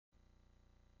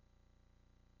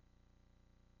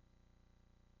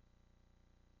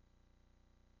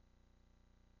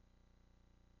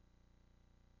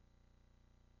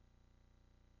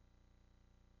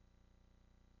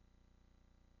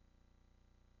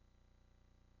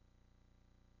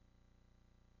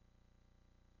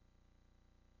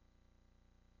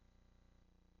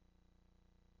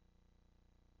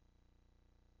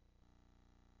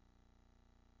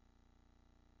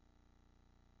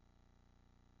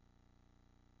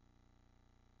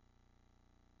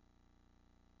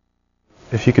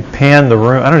if you could pan the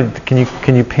room. I don't know,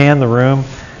 can you pan the room?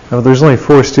 Oh, there's only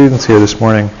 4 students here this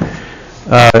morning.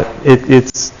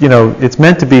 It's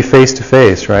meant to be face to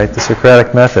face, right? The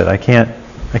Socratic method. I can't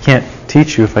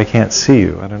teach you if I can't see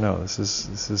you. I don't know. This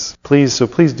is please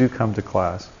do come to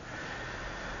class.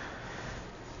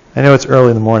 I know it's early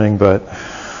in the morning, but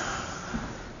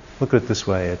look at it this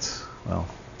way. It's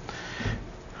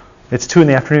 2 in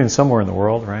the afternoon somewhere in the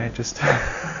world, right? Just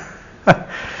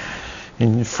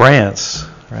in France,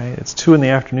 right? It's 2 in the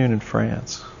afternoon in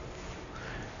France.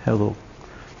 Had a little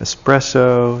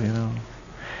espresso,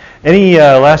 Any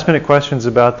last minute questions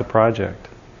about the project?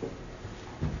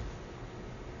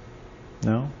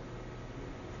 No?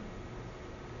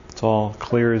 It's all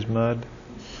clear as mud?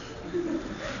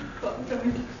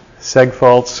 Seg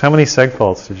faults. How many seg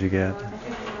faults did you get?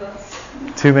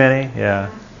 Too many? Yeah.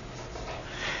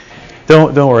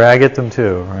 Don't worry, I get them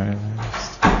too, right?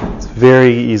 It's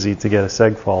very easy to get a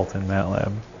seg fault in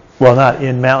MATLAB. Well, not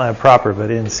in MATLAB proper,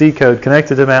 but in C code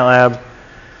connected to MATLAB.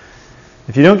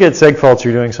 If you don't get seg faults,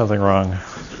 you're doing something wrong.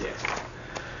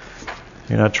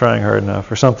 You're not trying hard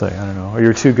enough or something, I don't know. Or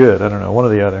you're too good, I don't know, one or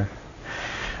the other.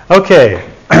 Okay,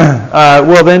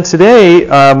 well then today,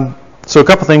 so a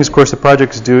couple things. Of course, the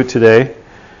project is due today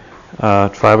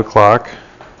at 5 o'clock.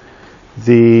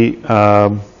 The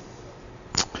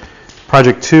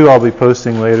project 2 I'll be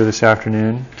posting later this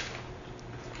afternoon.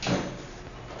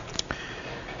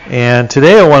 And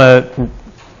today I want to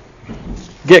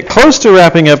get close to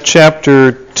wrapping up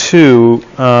chapter 2.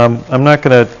 I'm not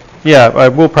going to, I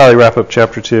will probably wrap up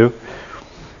chapter 2.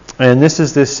 And this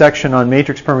is this section on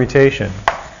matrix permutation.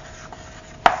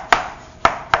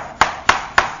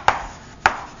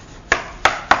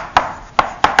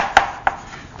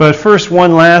 But first,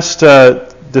 one last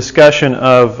discussion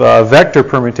of vector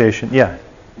permutation. Yeah,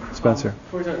 Spencer.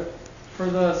 For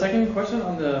the second question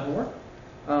on the homework,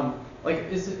 am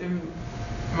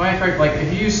I correct? Like,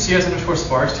 if you use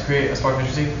CS_sparse to create a sparse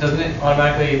matrix, doesn't it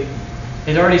automatically?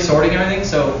 It's already sorting everything.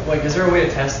 So, like, is there a way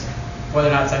to test whether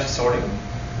or not it's actually sorting?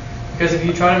 Because if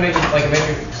you try to make it like a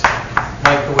matrix,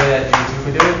 like the way that you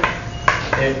usually do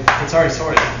it, it's already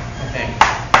sorted, I think.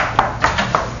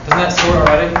 Doesn't that sort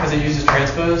already because it uses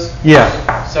transpose? Yeah.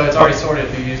 So it's already sorted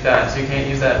if you use that, so you can't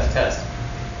use that to test.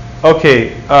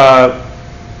 Okay.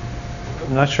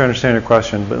 I'm not sure I understand your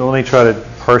question, but let me try to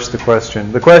parse the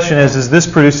question. The question is this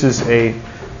produces a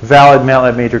valid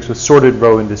MATLAB matrix with sorted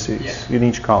row indices in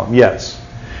each column? Yes.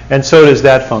 And so does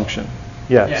that function?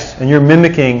 Yes. And you're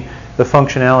mimicking the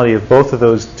functionality of both of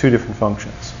those 2 different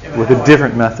functions with a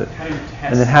different method. How do you test?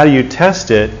 And then how do you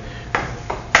test it?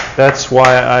 That's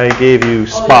why I gave you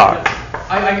Spock.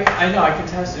 I know I can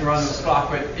test and run with Spock,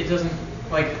 but it doesn't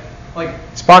like.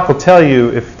 Spock will tell you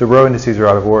if the row indices are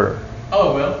out of order.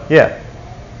 Oh, it will? Yeah.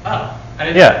 Oh, I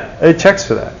didn't. Yeah, it checks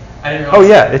for that. I didn't realize. Oh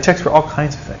yeah, it checks for all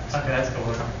kinds of things. Okay, that's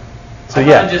cool. So I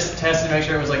yeah. just tested to make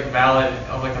sure it was like valid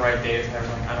of like the right data and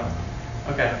everything. I don't know.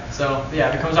 Okay, so yeah,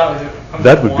 if it comes out with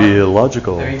that would be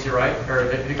illogical. That means you're right, or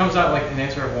if it comes out like an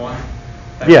answer of 1,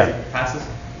 that means it passes.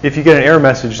 If you get an error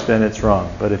message, then it's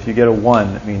wrong. But if you get a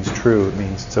 1, it means true. It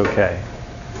means it's okay.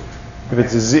 If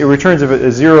it's it returns if it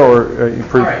is 0 or.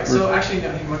 All right. So actually,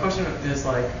 my question is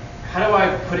like, how do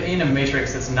I put in a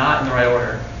matrix that's not in the right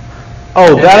order?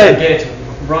 Oh, and that. Get it to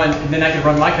run, and then I can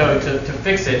run my code to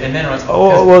fix it, and then run.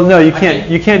 Oh well, no, you can't.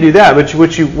 You can't do that. But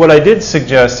what I did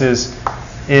suggest is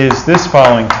this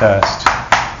following test.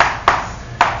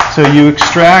 So you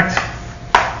extract.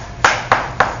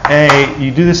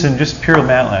 You do this in just pure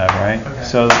MATLAB, right? Okay.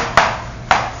 So,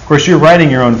 of course, you're writing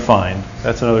your own find.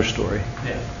 That's another story.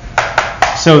 Yeah.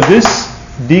 So this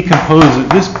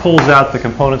pulls out the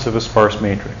components of a sparse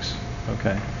matrix.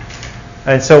 Okay.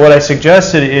 And so what I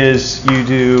suggested is you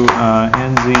do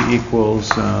nz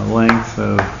equals length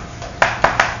of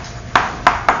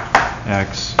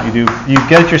x. You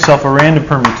get yourself a random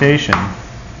permutation.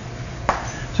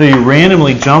 So you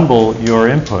randomly jumble your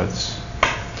inputs.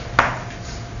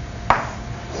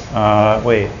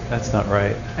 Wait, that's not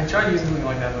right. I tried using something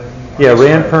like that, but yeah,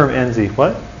 randperm nz.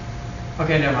 What?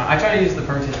 Okay, never mind. I tried to use the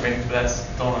permutation matrix, but that's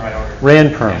still in the right order.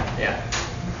 Randperm. Yeah.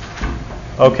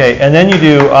 Okay, and then you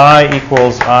do I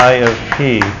equals I of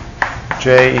p,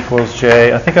 j equals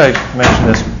j. I think I mentioned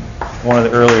this in one of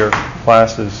the earlier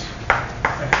classes.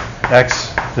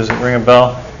 X, does it ring a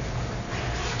bell?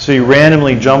 So you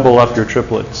randomly jumble up your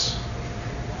triplets.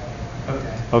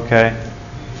 Okay.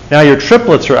 Now your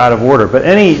triplets are out of order, but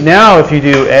now if you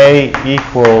do A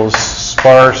equals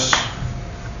sparse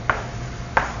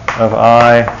of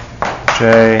I,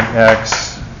 j,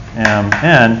 x, m,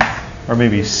 n, or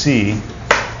maybe c,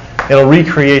 it'll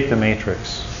recreate the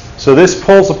matrix. So this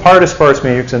pulls apart a sparse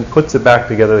matrix and puts it back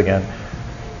together again.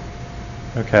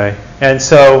 Okay, and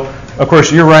so, of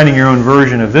course, you're writing your own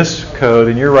version of this code,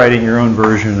 and you're writing your own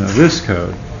version of this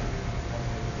code.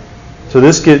 So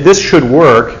this should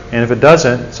work, and if it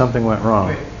doesn't, something went wrong.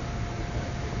 Wait.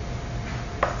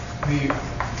 You're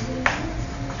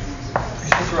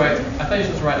supposed to write. I thought you were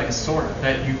supposed to write like a sort.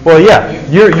 Well, yeah,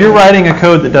 you're writing a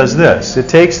code that does this. It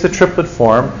takes the triplet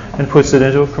form and puts it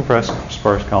into a compressed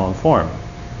sparse column form.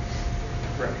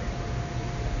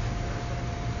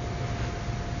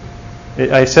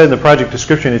 I said in the project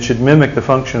description it should mimic the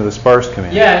function of the sparse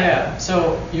command. Yeah.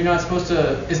 So you're not supposed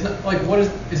to. It's not like what is?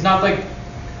 It's not like.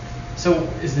 So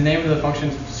is the name of the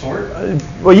function sort?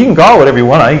 Well, you can call it whatever you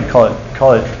want. I can call it,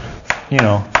 call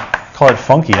it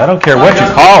funky. I don't care what you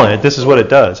call it. This is what it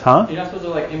does, huh? You're not supposed to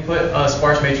like input a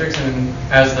sparse matrix and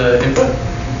as the input.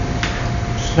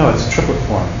 No, it's triplet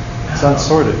form. It's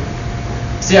unsorted.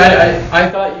 See, I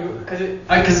thought you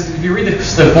because if you read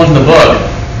the ones in the book.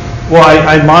 Well,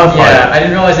 I modified it. Yeah, I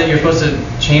didn't realize that you're supposed to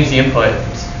change the input.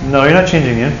 No, you're not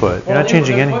changing the input. You're not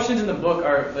changing any. The questions in the book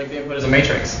are like the input is a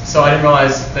matrix, so I didn't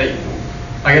realize that.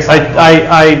 I guess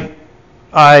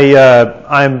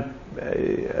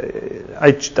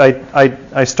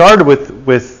I started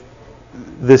with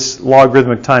this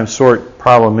logarithmic time sort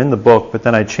problem in the book, but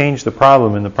then I changed the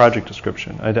problem in the project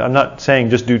description. I'm not saying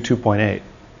just do 2.8.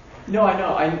 No, I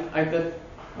know.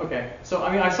 Okay. So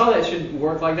I mean, I saw that it should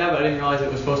work like that, but I didn't realize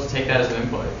it was supposed to take that as an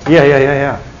input.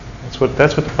 Yeah. That's what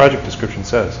the project description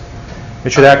says.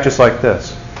 It should act just like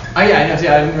this. Oh yeah, I know. See,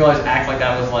 I didn't realize act like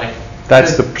that was like.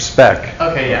 That's the spec.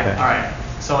 Okay. Yeah. Okay. All right.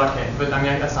 So but I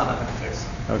mean that's not that to fix.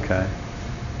 Okay.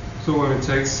 So when we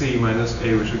take C minus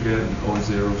A, we should get an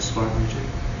all-zero sparse matrix.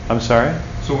 I'm sorry?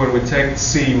 So when we take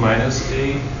C minus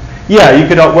A. Yeah, you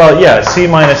could. Well, yeah. C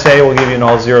minus A will give you an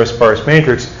all-zero sparse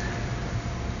matrix.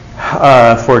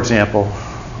 For example,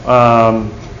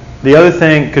 the other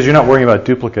thing, because you're not worrying about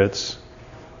duplicates,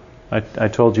 I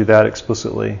told you that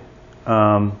explicitly,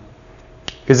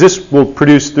 because this will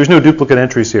produce. There's no duplicate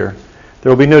entries here.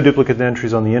 There will be no duplicate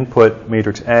entries on the input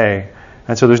matrix A,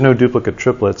 and so there's no duplicate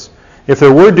triplets. If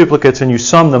there were duplicates and you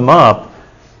sum them up,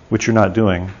 which you're not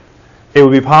doing, it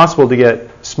would be possible to get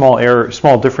small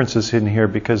differences hidden here,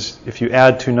 because if you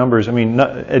add two numbers, I mean,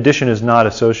 addition is not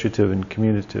associative and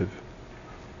commutative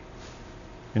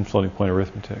in floating point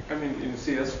arithmetic. I mean, in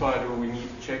CS file, do we need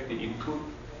to check the input,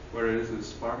 whether it is a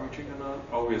sparse matrix or not,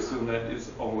 or we assume that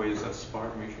it's always a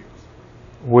sparse matrix?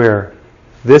 Where?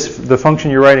 The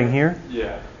function you're writing here?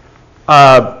 Yeah.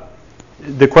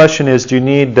 The question is, do you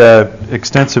need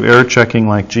extensive error checking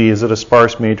like G? Is it a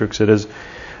sparse matrix? It is.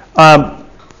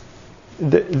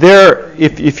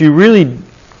 If you really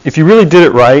did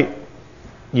it right,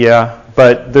 yeah.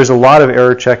 But there's a lot of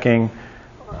error checking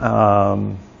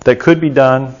that could be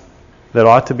done, that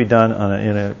ought to be done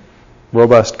in a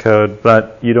robust code.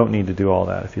 But you don't need to do all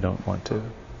that if you don't want to.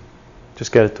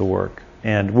 Just get it to work,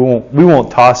 and we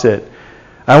won't toss it.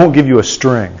 I won't give you a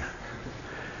string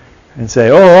and say,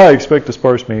 "Oh, I expect a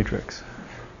sparse matrix."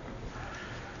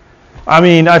 I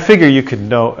mean, I figure you guys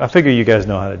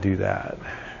know how to do that,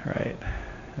 right?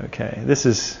 Okay.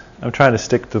 I'm trying to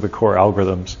stick to the core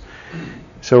algorithms.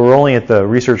 So we're only at the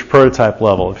research prototype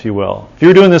level, if you will. If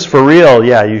you're doing this for real,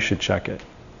 yeah, you should check it.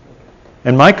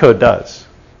 And my code does.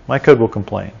 My code will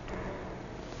complain.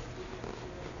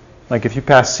 Like if you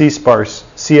pass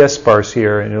CS sparse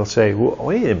here, and it'll say,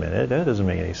 "Wait a minute, that doesn't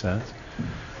make any sense."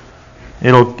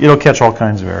 It'll catch all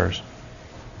kinds of errors.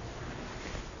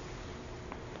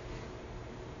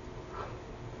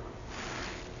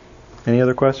 Any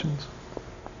other questions?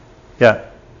 Yeah.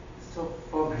 So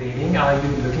for grading, are you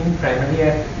looking primarily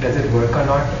at does it work or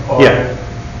not? Or yeah.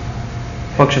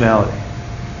 Functionality.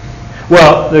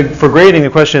 Well, for grading, the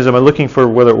question is, am I looking for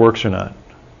whether it works or not? And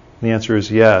the answer is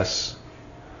yes.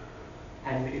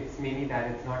 And it's mainly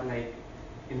that it's not like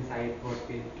inside what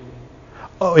we're doing.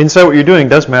 Oh, inside what you're doing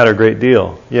does matter a great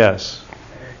deal. Yes.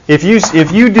 If you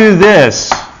do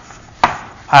this,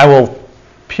 I will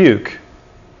puke.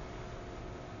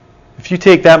 If you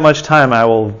take that much time, I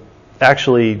will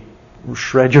actually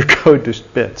shred your code to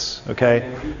bits. Okay.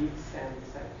 Memory leaks and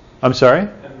such. I'm sorry?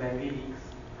 Memory leaks.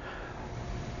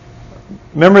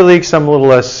 Memory leaks, I'm a little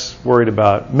less worried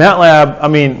about. MATLAB, I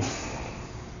mean,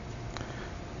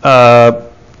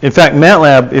 in fact,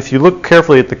 MATLAB, if you look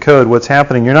carefully at the code, what's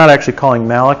happening, you're not actually calling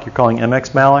malloc, you're calling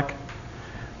mxmalloc.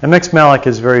 Mxmalloc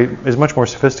is much more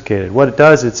sophisticated. What it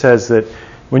does, it says that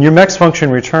when your mex function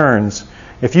returns,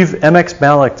 if you've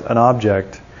mxmalloced an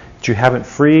object that you haven't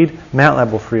freed,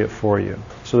 MATLAB will free it for you,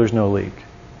 so there's no leak.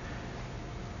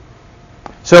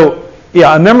 So,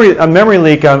 yeah, a memory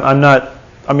leak, I'm not,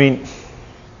 I mean,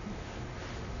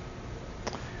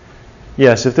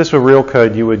 Yes, if this were real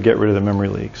code, you would get rid of the memory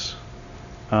leaks.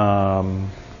 And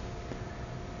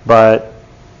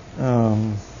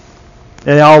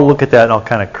I'll look at that and I'll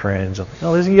kind of cringe. I'll think,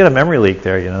 oh, you get a memory leak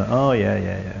there, you know. Oh,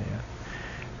 yeah.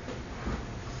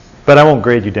 But I won't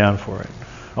grade you down for it.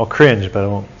 I'll cringe, but I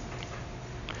won't.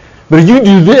 But if you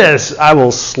do this, I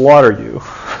will slaughter you.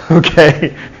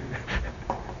 Okay?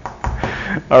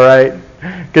 All right?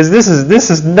 Because this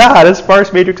is not a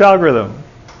sparse matrix algorithm.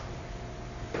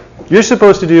 You're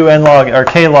supposed to do n log or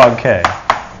k log k.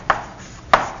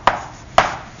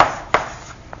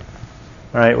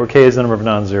 All right, where k is the number of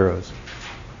non-zeros.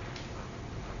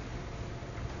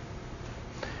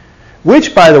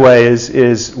 Which, by the way,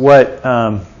 is what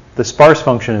the sparse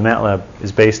function in MATLAB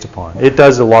is based upon. It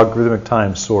does a logarithmic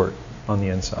time sort on the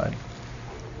inside.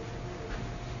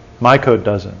 My code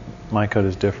doesn't. My code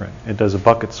is different. It does a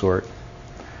bucket sort.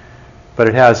 But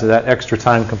it has that extra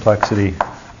time complexity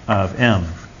of m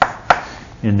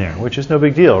in there, which is no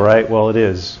big deal, right? Well, it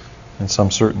is in some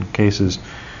certain cases.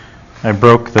 I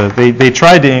broke the. They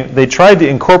tried to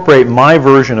incorporate my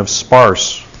version of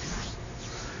sparse,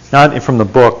 not from the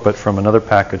book, but from another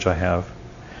package I have.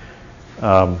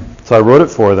 So I wrote it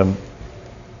for them,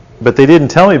 but they didn't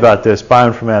tell me about this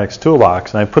bioinformatics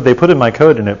toolbox, and they put in my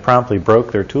code, and it promptly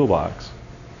broke their toolbox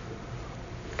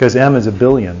because m is a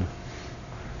billion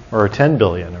or 10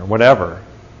 billion or whatever,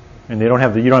 and you don't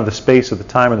have the space or the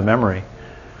time or the memory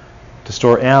to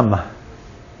store m.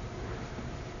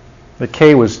 The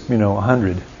k was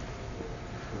 100.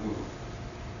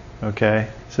 Okay,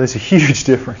 so there's a huge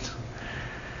difference.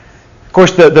 Of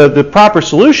course, the proper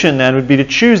solution then would be to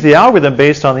choose the algorithm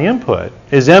based on the input.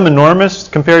 Is m enormous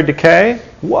compared to k?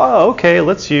 Whoa, okay,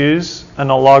 let's use a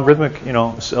logarithmic, n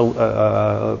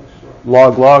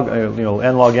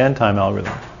log n time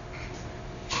algorithm.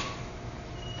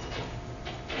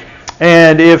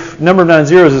 And if number of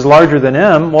non-zeros is larger than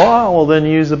m, well, then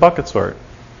use the bucket sort.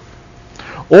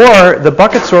 Or the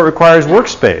bucket sort requires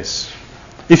workspace.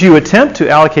 If you attempt to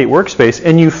allocate workspace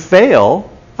and you fail,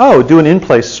 do an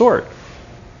in-place sort.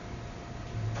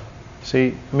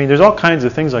 See, I mean, there's all kinds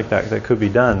of things like that that could be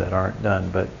done that aren't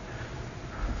done. But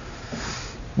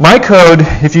my code,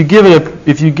 if you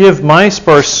give my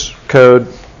sparse code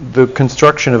the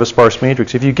construction of a sparse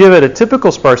matrix, if you give it a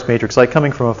typical sparse matrix, like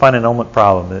coming from a finite element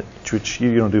problem, which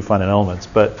you don't do finite elements,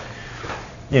 but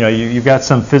you've got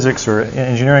some physics or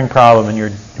engineering problem, and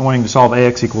you're wanting to solve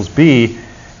ax equals b,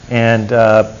 and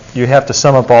you have to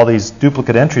sum up all these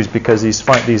duplicate entries because it's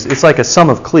like a sum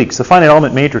of cliques. The finite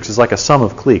element matrix is like a sum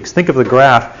of cliques. Think of a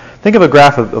graph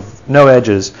of no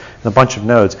edges and a bunch of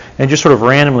nodes, and just sort of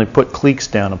randomly put cliques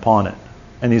down upon it.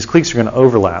 And these cliques are going to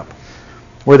overlap.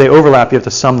 Where they overlap, you have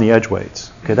to sum the edge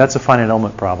weights. Okay, that's a finite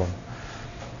element problem.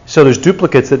 So there's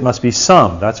duplicates that must be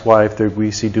summed. That's why if we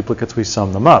see duplicates, we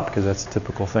sum them up, because that's a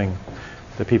typical thing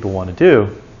that people want to do.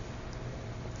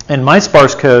 And my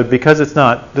sparse code, because it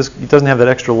doesn't have that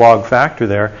extra log factor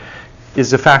there,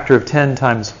 is a factor of 10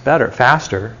 times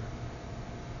faster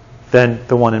than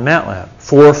the one in MATLAB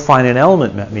for finite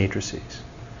element matrices.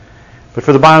 But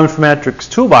for the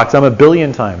bioinformatics toolbox, I'm 1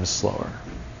 billion times slower.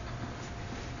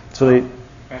 So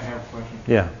I have a question.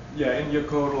 Yeah. Yeah, in your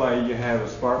code, like you have a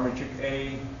sparse matrix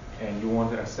A, and you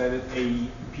want to assign it A,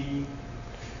 P,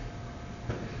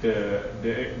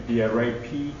 the array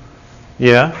P.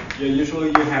 Yeah. Yeah, usually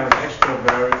you have an extra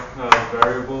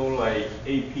variable like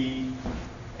AP,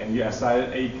 and you assign it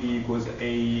AP equals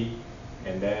A,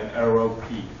 and then arrow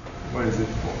P. What is it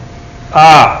for?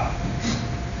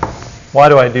 Why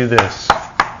do I do this?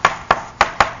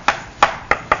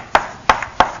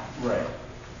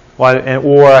 Right.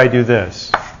 Or I do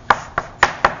this?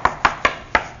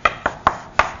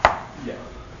 Yeah.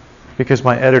 Because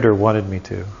my editor wanted me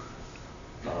to.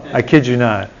 I kid you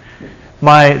not.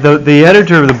 The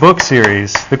editor of the book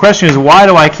series, the question is, why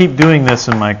do I keep doing this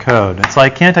in my code? It's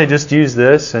like, can't I just use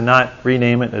this and not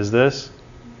rename it as this?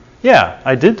 Yeah,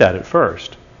 I did that at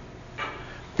first.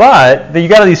 But you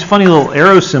got all these funny little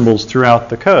arrow symbols throughout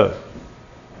the code.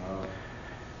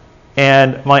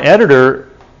 And my editor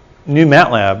knew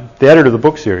MATLAB, the editor of the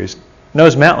book series,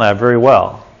 knows MATLAB very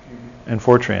well and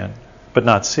Fortran, but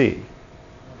not C.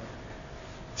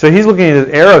 So he's looking at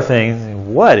this arrow thing and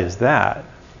saying, what is that?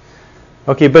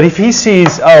 Okay, but if he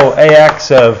sees,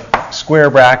 AX of square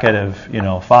bracket of,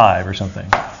 5 or something,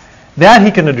 that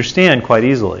he can understand quite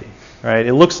easily, right?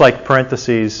 It looks like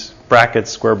parentheses, brackets,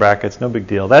 square brackets, no big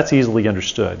deal. That's easily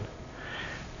understood.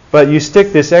 But you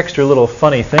stick this extra little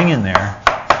funny thing in there,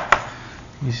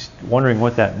 he's wondering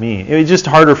what that means. It was just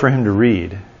harder for him to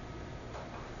read.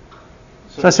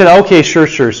 So I said, okay, sure,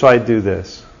 so I do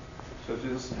this. Does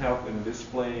this help in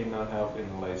display, not help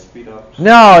in like speed up?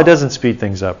 No, it doesn't speed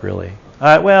things up really.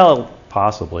 Well,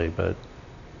 possibly, but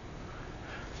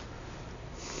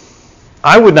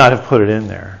I would not have put it in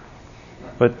there.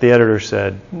 But the editor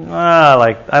said,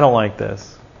 I don't like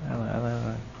this.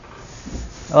 I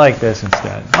like this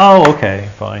instead. Oh, okay,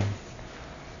 fine.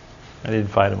 I didn't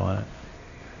fight him on it.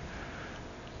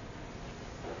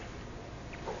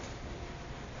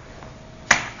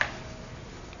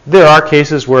 There are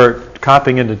cases where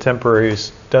copying into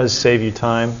temporaries does save you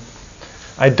time.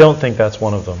 I don't think that's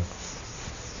one of them.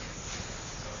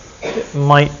 It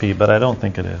might be, but I don't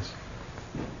think it is.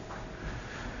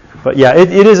 But yeah,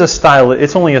 it is a style.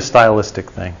 It's only a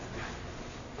stylistic thing.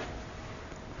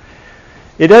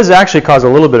 It does actually cause a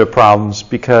little bit of problems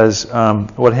because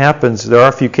what happens, there are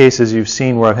a few cases you've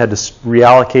seen where I've had to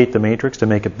reallocate the matrix to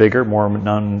make it bigger, more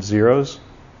non-zeros.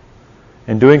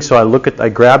 In doing so, I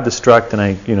grab the struct and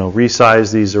I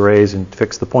resize these arrays and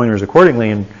fix the pointers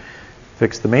accordingly and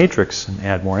fix the matrix and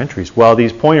add more entries. Well,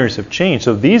 these pointers have changed,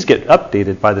 so these get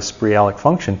updated by the Sparse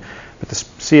function, but the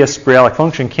CS Sparse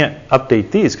function can't update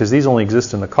these because these only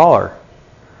exist in the caller.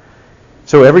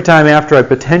 So every time after I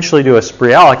potentially do a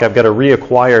Sparse, I've got to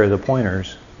reacquire the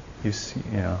pointers. So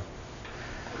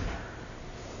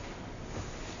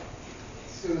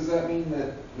does that mean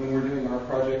that when we're doing our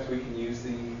projects, we can use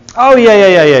the... Oh,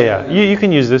 yeah. You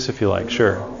can use this if you like,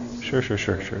 sure. Sure.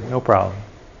 No problem.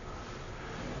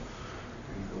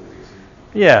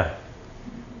 Yeah.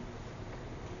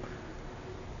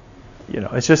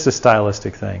 It's just a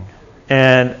stylistic thing.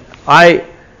 And I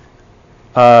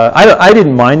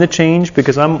didn't mind the change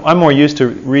because I'm more used to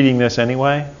reading this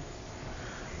anyway.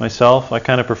 Myself, I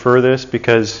kind of prefer this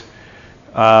because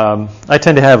I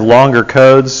tend to have longer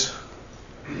codes,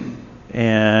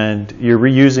 and you're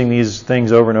reusing these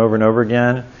things over and over and over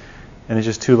again, and it's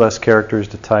just 2 less characters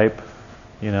to type,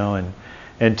 and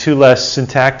 2 less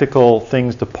syntactical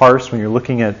things to parse when you're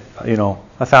looking at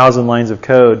 1,000 lines of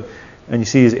code, and you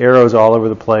see these arrows all over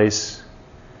the place,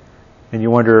 and you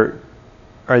wonder,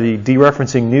 are they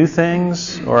dereferencing new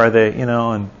things, or are they,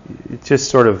 and it's just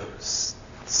sort of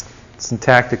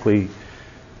syntactically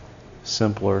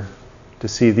simpler to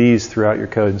see these throughout your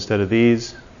code instead of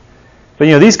these. But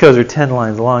these codes are 10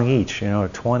 lines long each, or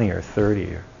 20 or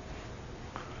 30.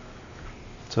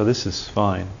 So this is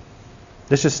fine.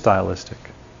 This is stylistic.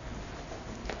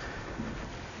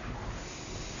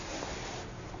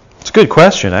 It's a good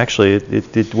question, actually.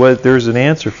 There's an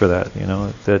answer for that.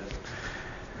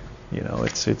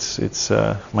 It's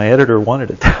my editor wanted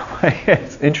it that way.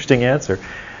 It's an interesting answer,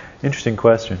 interesting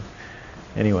question.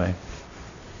 Anyway,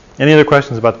 any other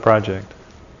questions about the project?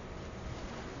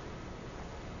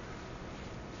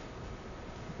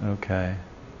 Okay.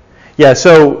 Yeah,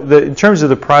 so in terms of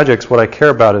the projects, what I care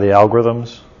about are the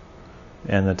algorithms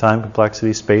and the time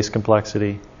complexity, space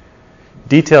complexity.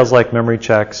 Details like memory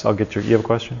checks, you have a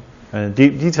question?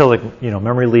 Details like,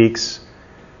 memory leaks.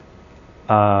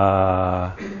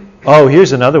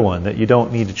 Here's another one that you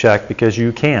don't need to check because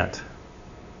you can't.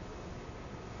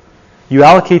 You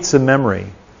allocate some memory.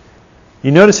 You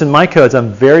notice in my codes,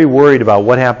 I'm very worried about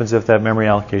what happens if that memory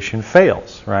allocation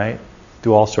fails, right?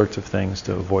 Do all sorts of things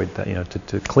to avoid that,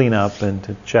 to clean up and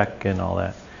to check and all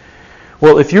that.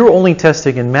 Well, if you're only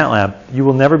testing in MATLAB, you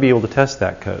will never be able to test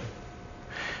that code.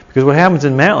 Because what happens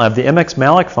in MATLAB, the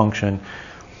mxmalloc function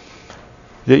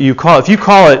that you call, if you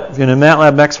call it in a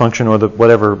MATLAB mex function or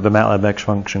whatever the MATLAB mex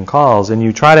function calls, and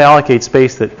you try to allocate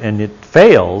space and it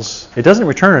fails, it doesn't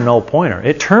return a null pointer.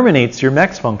 It terminates your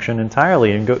mex function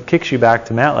entirely and kicks you back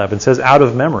to MATLAB and says out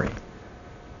of memory.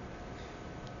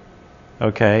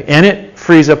 Okay, and it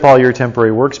frees up all your temporary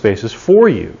workspaces for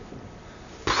you.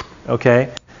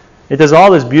 Okay, it does all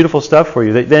this beautiful stuff for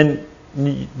you. Then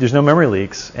there's no memory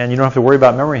leaks, and you don't have to worry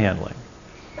about memory handling.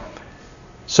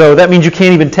 So that means you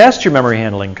can't even test your memory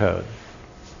handling code.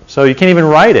 So you can't even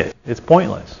write it. It's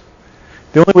pointless.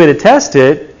 The only way to test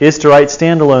it is to write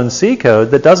standalone C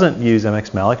code that doesn't use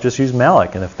mxmalloc, just use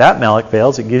malloc. And if that malloc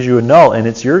fails, it gives you a null, and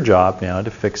it's your job now to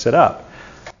fix it up.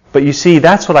 But you see,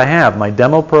 that's what I have. My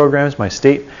demo programs, my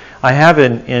state. I have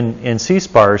in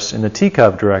C-Sparse, in the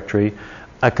tcov directory,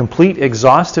 a complete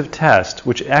exhaustive test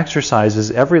which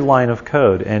exercises every line of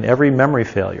code and every memory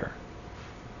failure,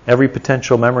 every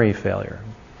potential memory failure.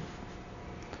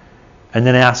 And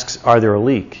then asks, are there a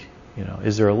leak?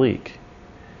 Is there a leak?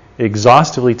 It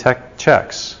exhaustively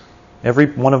checks. Every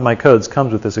one of my codes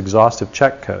comes with this exhaustive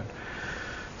check code.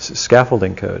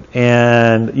 Scaffolding code,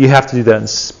 and you have to do that in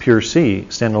pure C,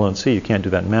 standalone C. You can't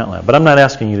do that in MATLAB. But I'm not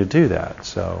asking you to do that,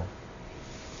 so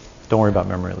don't worry about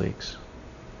memory leaks.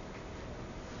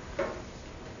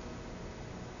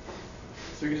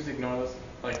 So you can just ignore this,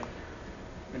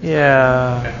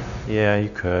 Yeah. Yeah, you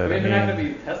could. Maybe not going to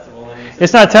be testable. Then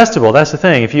It's not testable. That's the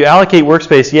thing. If you allocate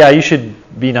workspace, yeah, you should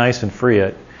be nice and free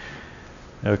it.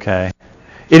 Okay.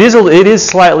 It is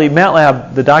slightly,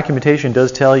 MATLAB, the documentation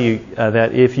does tell you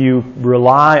that if you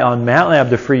rely on MATLAB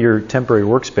to free your temporary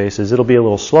workspaces, it'll be a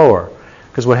little slower.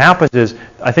 Because what happens is,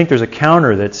 I think there's a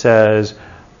counter that says,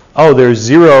 oh, there's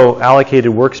 0 allocated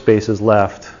workspaces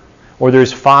left. Or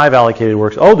there's 5 allocated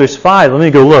works. Oh, there's 5. Let me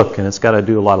go look. And it's got to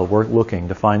do a lot of work looking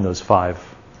to find those 5.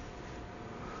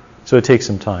 So it takes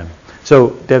some time.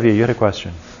 So, Devya, you had a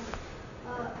question.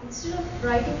 Instead of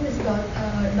writing this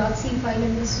 .c file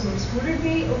in the source, would it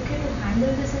be okay to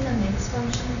handle this in the next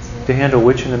function itself? To handle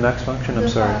which in the next function? I'm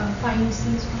sorry. Find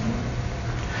C's file.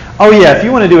 Oh yeah, if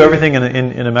you want to do everything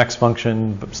in a MEX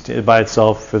function by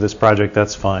itself for this project,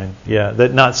 that's fine. Yeah,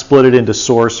 that not split it into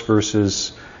source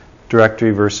versus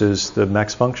directory versus the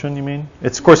MEX function, you mean?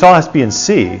 It's, of course, all has to be in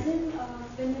C. As in,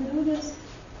 when you do this,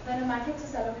 when a matrix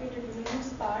is allocated, do you use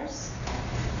sparse?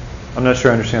 I'm not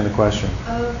sure I understand the question.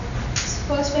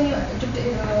 First, when you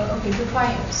to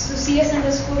find, so CS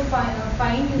underscore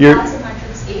find, you pass a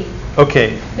matrix A.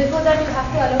 Okay. Before that, you have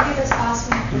to allocate a sparse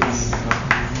matrix.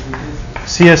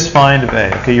 CS find of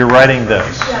A. Okay, you're writing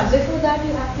this. Yeah, before that,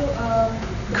 you have to,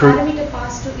 the parameter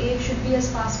passed to A should be a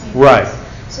sparse matrix. Right.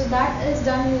 So that is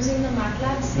done using the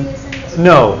MATLAB CS underscore.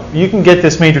 No, you can get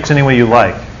this matrix any way you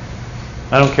like.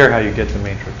 I don't care how you get the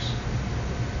matrix.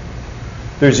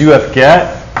 There's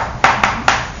UFGet.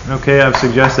 Okay, I've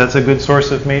suggested that's a good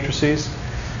source of matrices.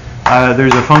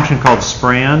 There's a function called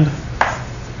sprand,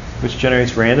 which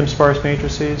generates random sparse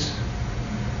matrices.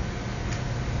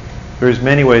 There's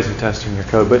many ways of testing your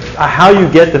code, but how you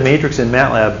get the matrix in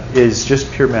MATLAB is just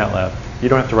pure MATLAB. You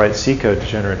don't have to write C code to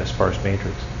generate a sparse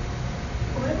matrix.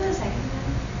 What about the second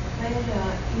one, where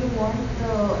you want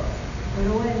the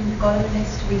row and column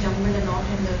index to be jumbled and not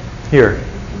in the... Here,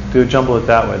 jumble it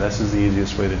that way. This is the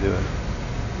easiest way to do it.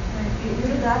 You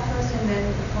do that first and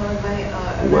then followed by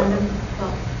a random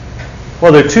term.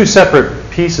 Well, they're two separate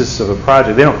pieces of a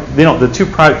project. The two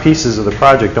pieces of the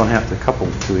project don't have to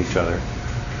couple to each other.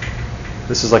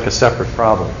 This is like a separate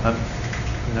problem. I'm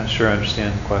not sure I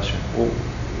understand the question. Well,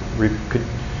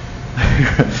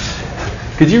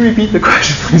 could you repeat the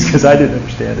question, please? Because I didn't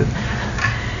understand it.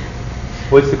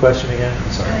 What's the question again?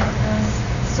 I'm sorry.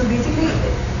 So basically,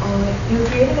 you're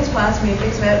creating a sparse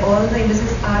matrix where all the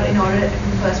indices are in order in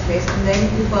the first place, and then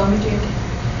you permutate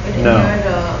it in your...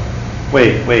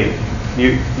 Wait.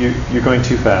 You're going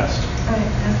too fast.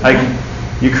 Okay.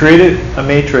 You created a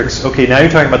matrix. Okay, now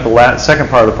you're talking about the second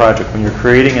part of the project when you're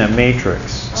creating a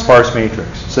matrix, sparse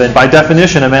matrix. So then by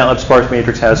definition, a MATLAB sparse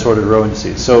matrix has sorted row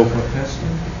indices. So and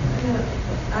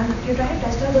you're trying to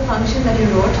test out the function that you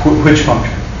wrote. Which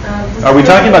function? Are we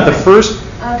talking about the first?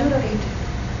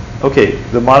 2.8. Okay,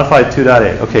 the modified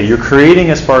 2.8. Okay, you're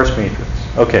creating a sparse matrix.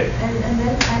 Okay. And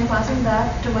then I'm passing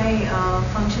that to my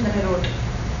function that I wrote.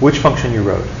 Which function you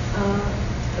wrote?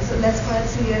 So let's call it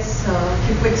CS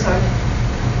quicksort.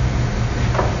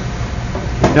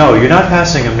 No, you're not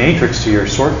passing a matrix to your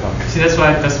sort function. See, that's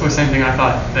the same thing I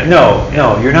thought. No,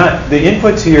 you're not. The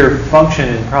input to your function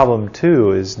in problem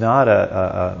 2 is not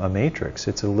a matrix.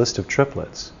 It's a list of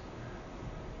triplets.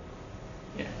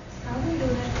 Yeah. How do you do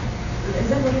that? Is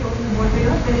that what you're talking about? We're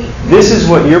not very... This is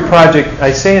what your project,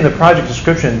 I say in the project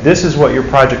description, this is what your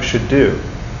project should do.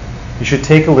 You should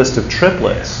take a list of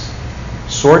triplets,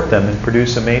 sort them, and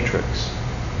produce a matrix.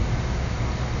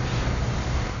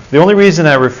 The only reason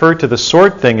I refer to the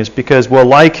sort thing is because,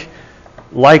 well, I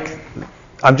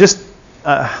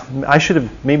should have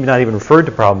maybe not even referred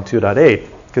to problem 2.8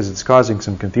 because it's causing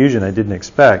some confusion I didn't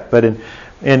expect. But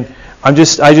I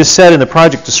just said in the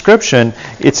project description,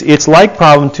 it's like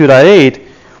problem 2.8,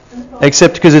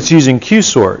 except because it's using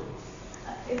QSort.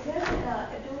 If you have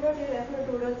a 2.8 F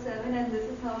or 2.7, and this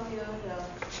is how your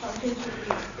function should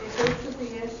be. It goes to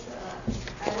CS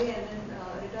array and then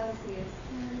returns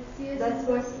CS. That's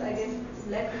what I guess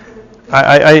led to the...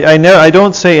 I know. I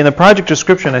don't say in the project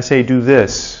description. I say do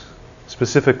this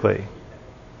specifically.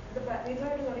 We tried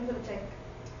to sorting for the check,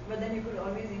 but then you could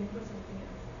always input something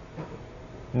else.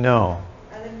 No.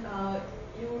 And then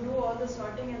you do all the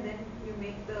sorting, and then you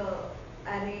make the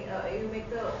array. You make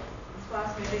the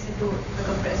sparse matrix into the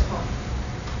compressed form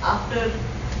after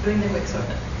doing the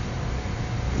quicksort.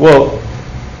 Well,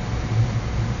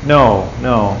 no.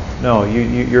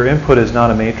 Your input is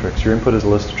not a matrix. Your input is a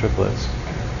list of triplets.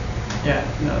 Yeah,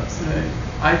 no.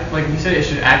 Like you said, it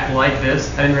should act like this.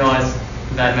 I didn't realize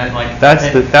that meant like. That's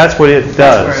what it does.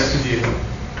 That's where it's confusing.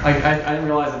 I didn't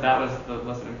realize that was the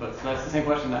list of inputs. So that's the same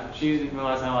question that she didn't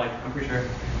realize. I'm pretty sure.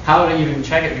 How would I even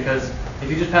check it? Because if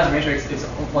you just pass a matrix, it's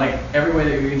like every way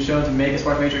that you've been shown to make a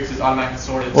sparse matrix is automatically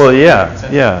sorted. Well,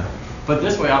 yeah, yeah. But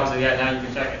this way, obviously, yeah, now you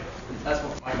can check it. That's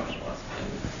what my question was. And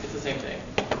it's the same thing.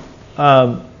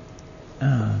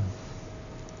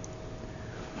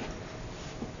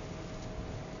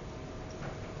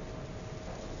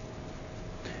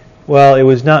 Well, it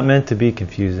was not meant to be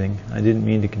confusing. I didn't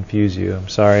mean to confuse you. I'm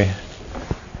sorry.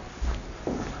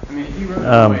 I mean, if you wrote it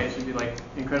that way, it should be like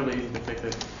incredibly easy to fix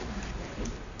it.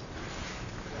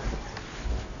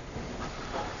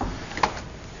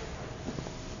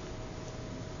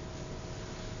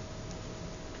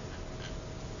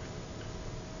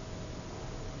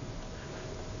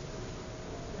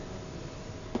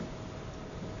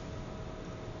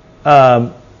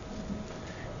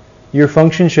 Your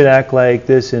function should act like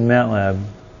this in MATLAB.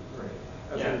 Right.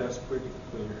 I think that's pretty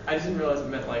clear. I just didn't realize it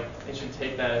meant like it should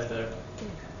take that as the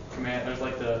command. There's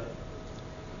like the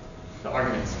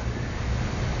arguments.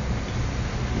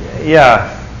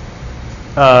 Yeah.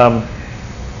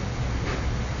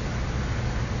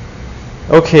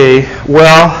 Okay.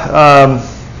 Well,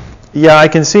 yeah, I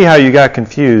can see how you got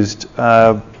confused.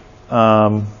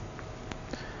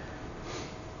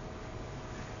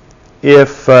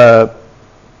 If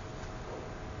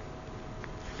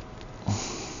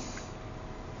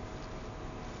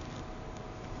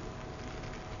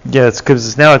yeah, it's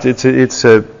because now it's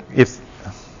a if.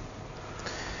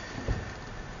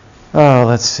 Oh,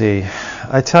 let's see.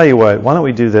 I tell you what. Why don't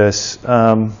we do this?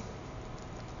 Do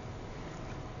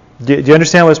you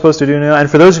understand what I'm supposed to do now? And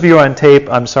for those of you on tape,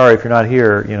 I'm sorry if you're not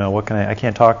here. You know, what can I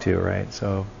can't talk to you, right?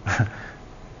 So,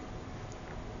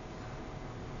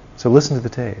 so listen to the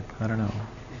tape. I don't know.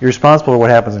 You're responsible for what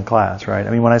happens in class, right? I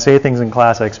mean, when I say things in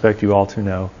class, I expect you all to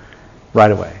know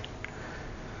right away.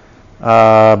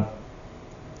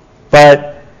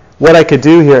 But what I could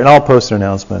do here, and I'll post an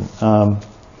announcement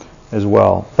as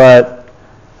well. But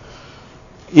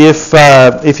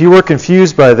if you were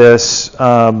confused by this,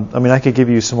 I mean, I could give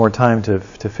you some more time to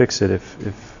fix it.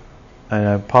 If and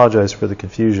I apologize for the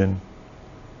confusion.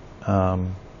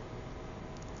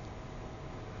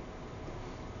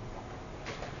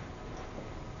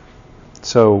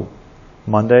 So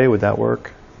Monday, would that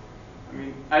work? I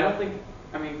mean, I don't think.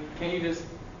 I mean, can't you just?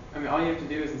 I mean, all you have to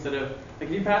do is instead of like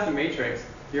if you pass a matrix,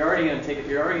 you're already going to take it.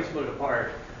 You're already going to split it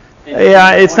apart.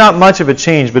 Yeah, it's not much of a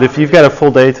change, but if you've got a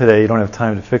full day today, you don't have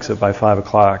time to fix it by 5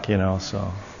 o'clock, you know.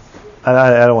 So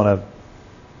I don't want to.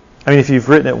 I mean, if you've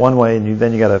written it one way and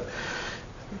then you've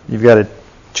got to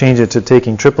change it to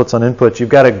taking triplets on input, you've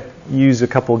got to use a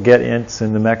couple get ints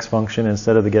in the mex function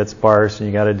instead of the get sparse, and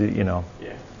you got to do, you know.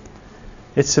 Yeah.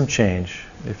 It's some change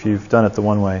if you've done it the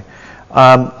one way.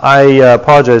 I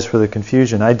apologize for the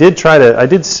confusion. I did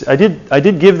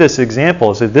give this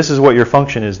example. So this is what your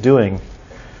function is doing.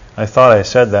 I thought I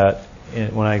said that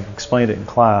when I explained it in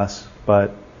class,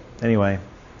 but anyway.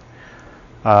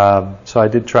 So I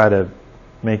did try to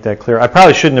make that clear. I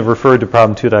probably shouldn't have referred to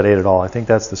problem 2.8 at all. I think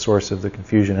that's the source of the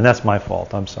confusion, and that's my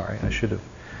fault. I'm sorry. I should have.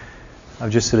 I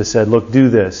just should have said, look, do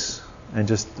this, and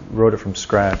just wrote it from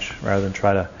scratch rather than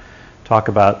try to talk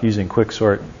about using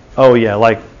quicksort. Oh yeah,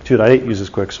 like 2.8 uses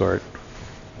quicksort.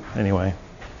 Anyway.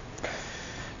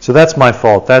 So that's my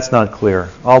fault. That's not clear.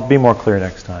 I'll be more clear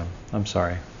next time. I'm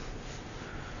sorry.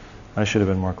 I should have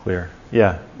been more clear.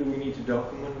 Yeah. Do we need to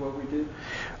document what we did?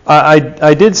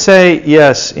 I did say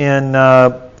yes in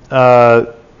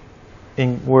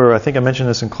where I think I mentioned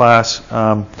this in class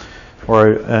or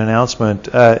an announcement.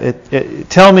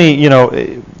 Tell me, you know,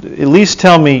 at least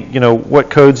tell me, you know, what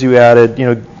codes you added.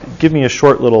 You know, give me a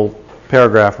short little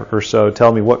paragraph or so.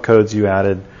 Tell me what codes you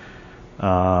added.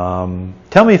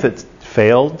 Tell me if it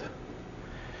failed.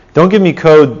 Don't give me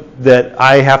code that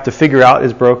I have to figure out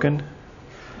is broken.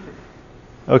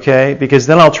 Okay, because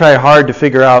then I'll try hard to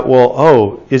figure out, well,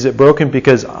 oh, is it broken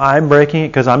because I'm breaking it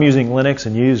because I'm using Linux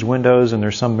and you use Windows and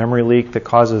there's some memory leak that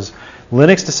causes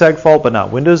Linux to segfault but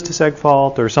not Windows to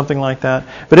segfault or something like that.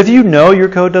 But if you know your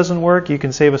code doesn't work, you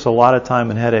can save us a lot of time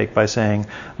and headache by saying,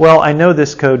 well, I know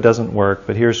this code doesn't work,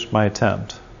 but here's my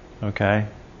attempt. Okay?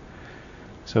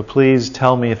 So please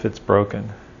tell me if it's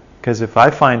broken. Because if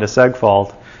I find a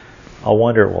segfault, I'll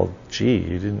wonder, well, gee,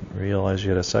 you didn't realize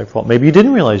you had a segfault. Maybe you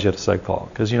didn't realize you had a segfault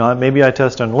because, you know, maybe I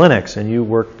test on Linux and you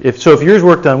worked. If yours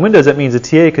worked on Windows, that means the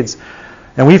TA could,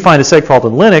 and we find a segfault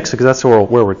in Linux because that's where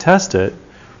we're test it.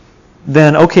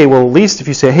 Then okay, well at least if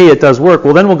you say, hey, it does work,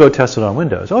 well then we'll go test it on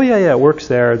Windows. Oh yeah, it works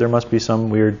there. There must be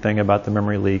some weird thing about the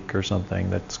memory leak or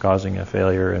something that's causing a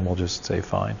failure, and we'll just say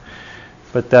fine.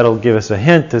 But that'll give us a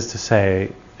hint as to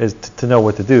say. Is to know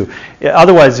what to do.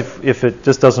 Otherwise, if it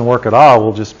just doesn't work at all,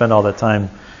 we'll just spend all that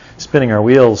time spinning our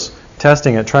wheels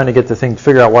testing it, trying to get the thing,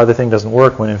 figure out why the thing doesn't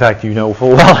work when in fact you know full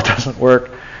well it doesn't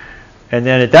work. And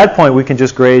then at that point we can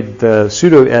just grade the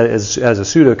pseudo as a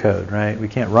pseudocode, right? We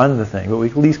can't run the thing, but we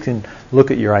at least can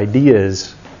look at your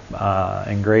ideas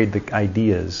and grade the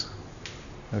ideas.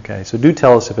 Okay, so do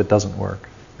tell us if it doesn't work.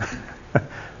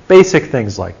 Basic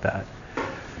things like that.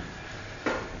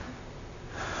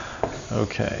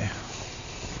 Okay.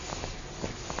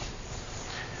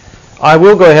 I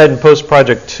will go ahead and post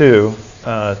Project 2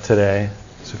 today.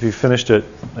 So if you finished it,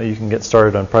 you can get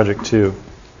started on Project 2.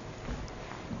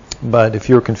 But if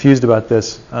you're confused about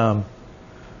this, you'll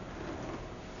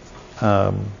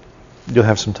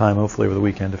have some time, hopefully, over the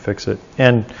weekend to fix it.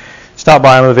 And stop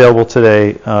by. I'm available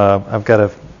today. I've got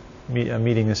a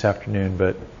meeting this afternoon,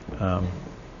 but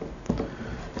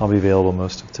I'll be available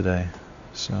most of today.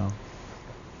 So.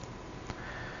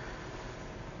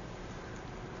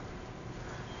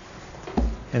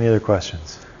 Any other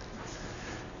questions?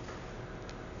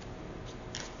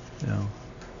 No.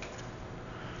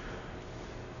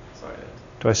 Sorry.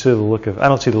 Do I see the look of? I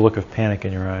don't see the look of panic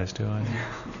in your eyes, do I?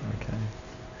 Okay.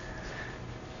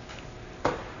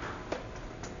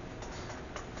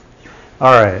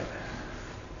 All right.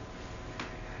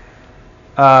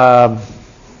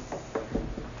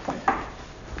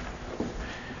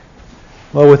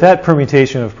 Well, with that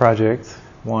permutation of project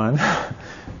 1,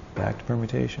 back to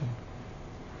permutation.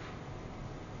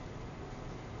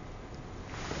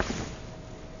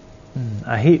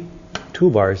 I hate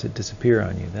toolbars that disappear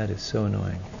on you. That is so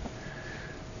annoying.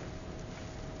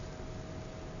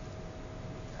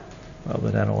 Well,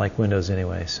 but I don't like Windows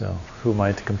anyway, so who am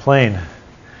I to complain?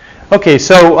 Okay,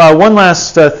 so one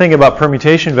last thing about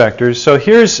permutation vectors. So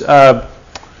here's how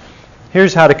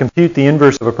to compute the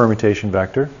inverse of a permutation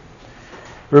vector.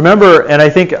 Remember, and I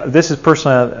think this is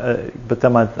personally, but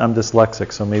then I'm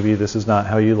dyslexic, so maybe this is not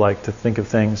how you like to think of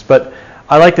things. But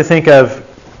I like to think of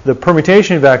the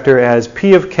permutation vector as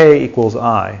P of k equals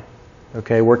I,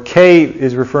 okay, where k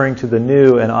is referring to the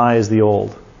new and I is the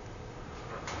old.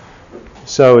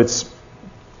 So it's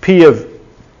P of,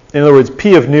 in other words,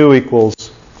 P of new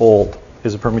equals old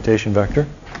is a permutation vector.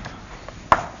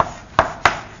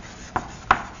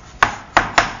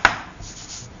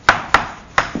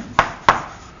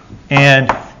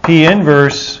 And P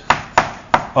inverse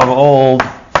of old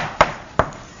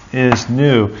is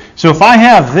new. So if I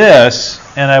have this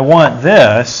and I want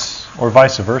this, or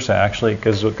vice versa actually,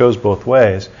 because it goes both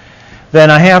ways, then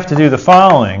I have to do the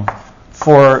following.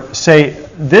 For, say,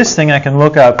 this thing I can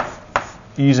look up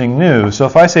using new. So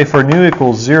if I say for new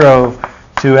equals 0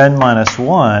 to n minus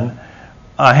 1,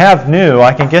 I have new,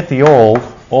 I can get the old.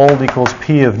 Old equals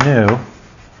P of new.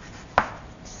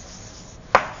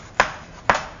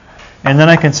 And then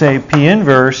I can say P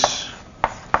inverse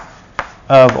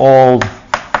of old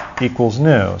equals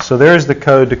new. So there's the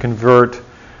code to convert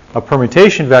a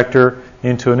permutation vector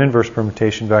into an inverse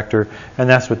permutation vector, and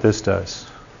that's what this does.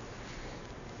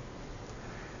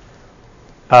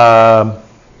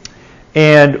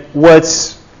 And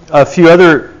what's a few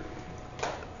other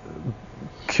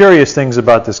curious things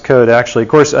about this code, actually. Of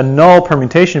course, a null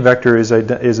permutation vector is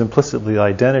implicitly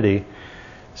identity.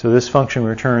 So this function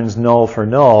returns null for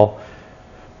null,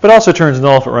 but also turns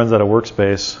null if it runs out of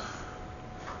workspace.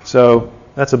 So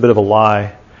that's a bit of a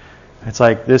lie. It's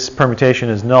like this permutation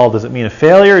is null. Does it mean a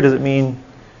failure? Does it mean...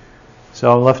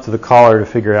 So I'm left to the caller to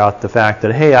figure out the fact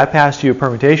that, hey, I passed you a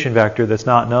permutation vector that's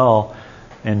not null,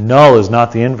 and null is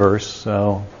not the inverse.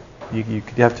 So you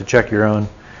have to check your own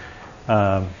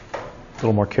a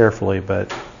little more carefully.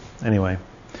 But anyway,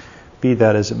 be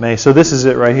that as it may. So this is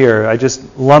it right here. I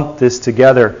just lumped this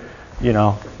together. You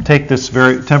know, take this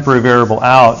temporary variable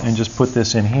out and just put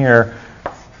this in here,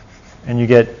 and you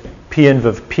get P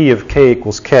of k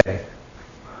equals k.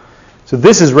 So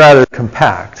this is rather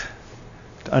compact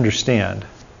to understand,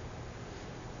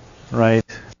 right?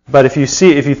 But if you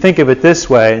think of it this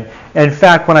way, in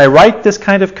fact, when I write this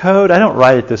kind of code, I don't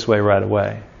write it this way right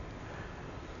away.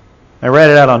 I write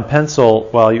it out on pencil,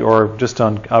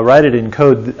 I write it in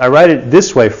code. I write it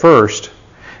this way first,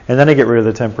 and then I get rid of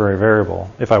the temporary variable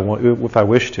if I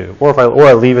wish to, or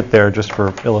I leave it there just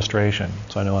for illustration,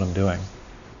 so I know what I'm doing.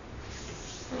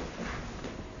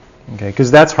 Okay,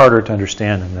 because that's harder to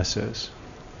understand than this is.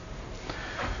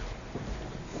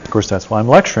 Of course, that's why I'm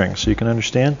lecturing, so you can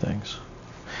understand things.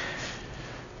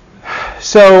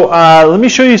 So let me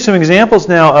show you some examples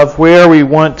now of where we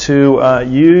want to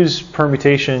use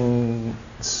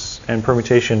permutations and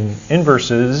permutation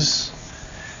inverses,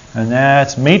 and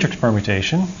that's matrix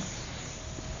permutation.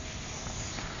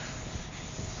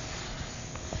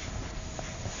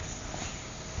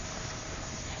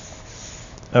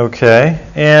 Okay,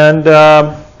 and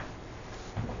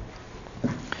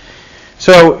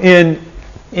So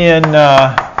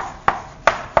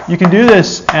you can do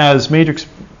this as matrix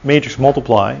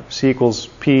multiply. C equals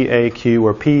P A Q,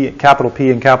 where capital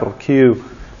P and capital Q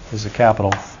is a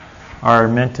capital, are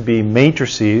meant to be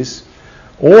matrices.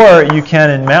 Or you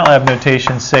can, in MATLAB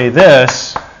notation, say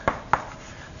this,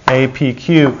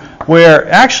 APQ, where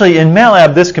actually in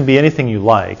MATLAB this can be anything you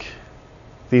like.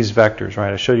 These vectors,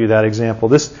 right? I showed you that example.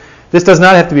 This does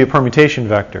not have to be a permutation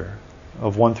vector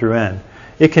of 1 through n.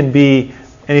 It can be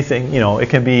anything, it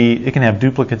can have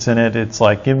duplicates in it. It's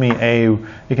like, give me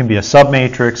it can be a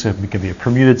submatrix, it can be a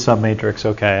permuted submatrix,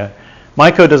 okay. My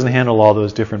code doesn't handle all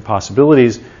those different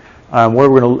possibilities. What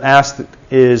we're going to ask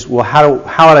is, well,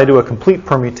 how would I do a complete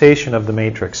permutation of the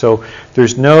matrix? So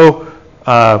there's no,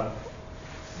 so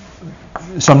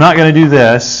I'm not going to do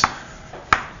this.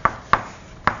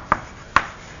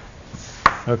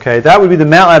 Okay, that would be the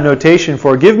MATLAB notation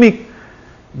for give me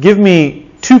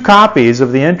 2 copies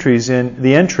of the entries in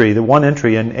the one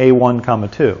entry in A1, comma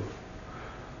 2.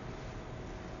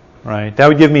 Right? That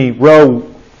would give me row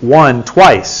 1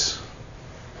 twice.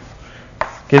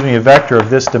 Gives me a vector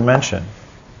of this dimension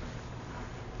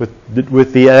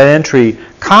with the entry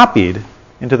copied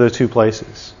into those 2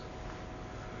 places.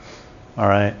 All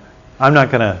right. I'm not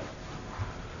going to.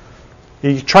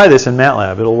 You try this in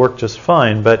MATLAB; it'll work just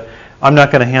fine. But I'm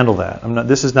not going to handle that.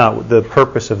 This is not the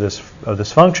purpose of this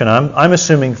function. I'm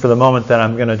assuming for the moment that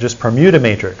I'm going to just permute a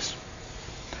matrix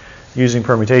using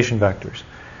permutation vectors.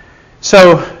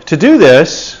 So to do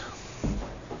this,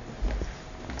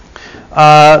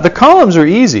 the columns are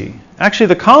easy. Actually,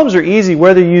 the columns are easy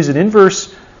whether you use an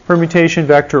inverse permutation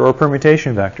vector or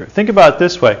permutation vector. Think about it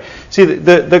this way. See,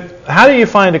 how do you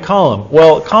find a column?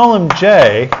 Well, column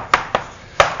J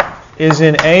is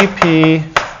in AP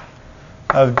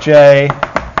of J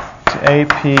to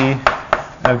AP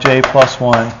of J plus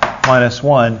 1 minus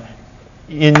 1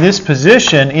 in this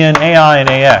position in AI and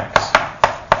AX.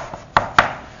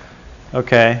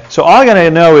 Okay, so all I got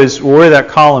to know is where that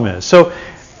column is. So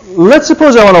let's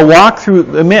suppose I want to walk through,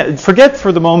 forget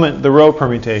for the moment the row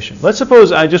permutation. Let's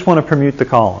suppose I just want to permute the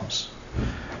columns.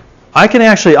 I can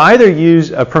actually either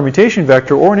use a permutation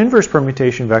vector or an inverse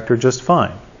permutation vector just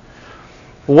fine.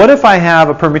 What if I have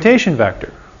a permutation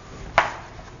vector?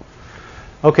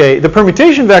 Okay, the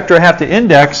permutation vector I have to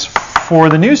index for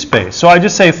the new space. So I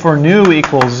just say for new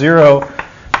equals 0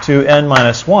 to n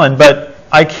minus 1, but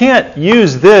I can't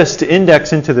use this to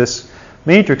index into this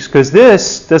matrix because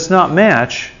this does not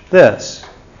match this.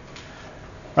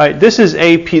 Right? This is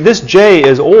AP. This J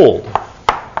is old.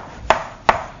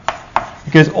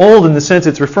 Because old in the sense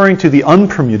it's referring to the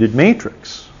unpermuted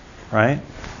matrix. Right?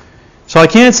 So I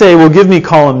can't say, well, give me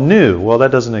column new. Well,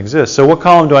 that doesn't exist. So what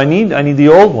column do I need? I need the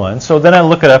old one. So then I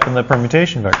look it up in the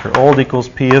permutation vector. Old equals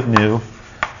P of new.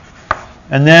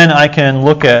 And then I can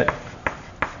look at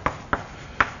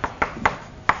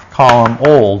column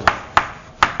old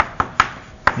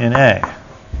in A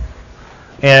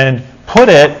and put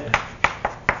it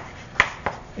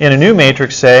in a new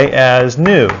matrix, say, as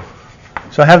new.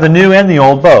 So I have the new and the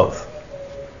old both.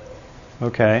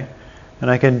 Okay? And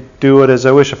I can do it as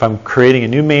I wish if I'm creating a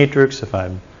new matrix, if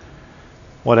I'm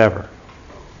whatever.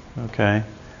 Okay?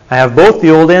 I have both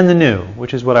the old and the new,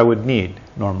 which is what I would need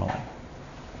normally.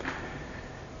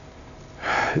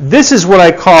 This is what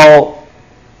I call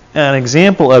an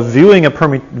example of viewing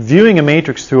a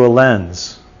matrix through a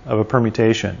lens of a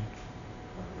permutation.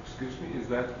 Excuse me, is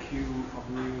that Q of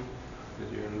new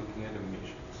that you're looking at in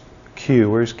matrix?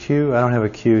 Q, where's Q? I don't have a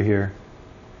Q here.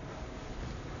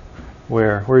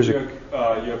 Where's it?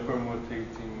 You're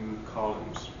permutating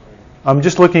columns, right? I'm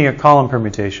just looking at column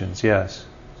permutations, yes.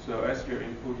 So as your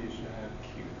input, you should have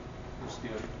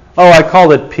Q. Oh, I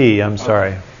called it P, I'm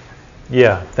sorry.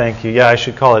 Yeah, thank you. Yeah, I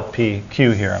should call it P.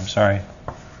 Q here, I'm sorry.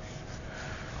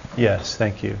 Yes,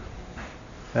 thank you.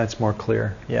 That's more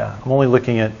clear. Yeah, I'm only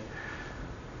looking at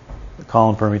the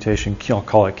column permutation. I'll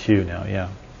call it Q now, yeah.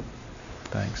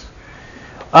 Thanks.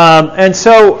 And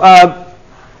so,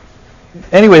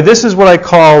 anyway, this is what I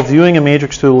call viewing a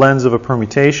matrix through the lens of a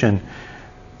permutation.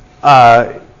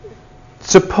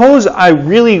 Suppose I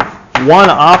really want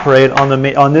to operate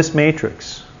on this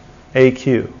matrix,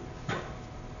 AQ.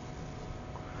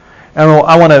 And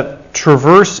I want to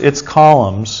traverse its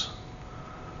columns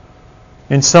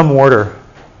in some order.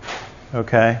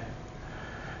 Okay?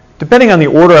 Depending on the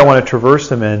order I want to traverse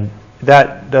them in,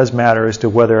 that does matter as to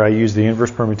whether I use the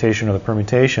inverse permutation or the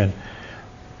permutation.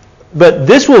 But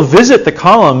this will visit the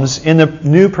columns in the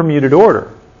new permuted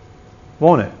order,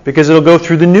 won't it? Because it'll go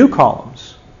through the new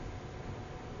columns.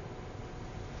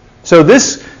 So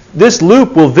this this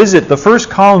loop will visit the first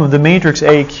column of the matrix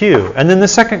AQ, and then the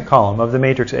second column of the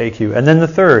matrix AQ, and then the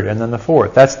third, and then the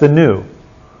fourth. That's the new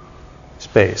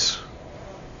space.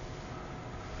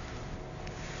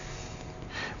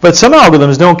 But some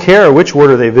algorithms don't care which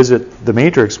order they visit the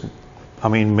matrix. I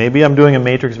mean, maybe I'm doing a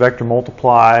matrix vector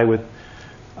multiply with,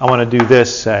 I want to do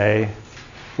this, say.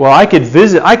 Well, I could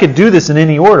do this in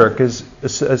any order because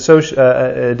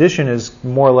addition is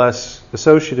more or less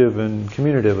associative and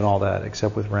commutative and all that,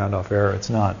 except with round-off error it's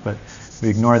not, but we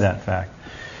ignore that fact.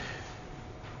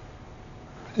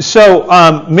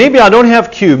 So maybe I don't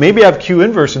have Q. Maybe I have Q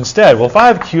inverse instead. Well, if I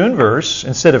have Q inverse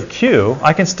instead of Q,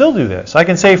 I can still do this. I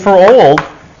can say for old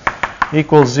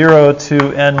equals 0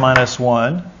 to n minus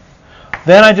 1.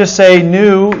 Then I just say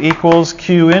new equals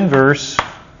Q inverse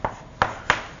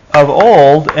of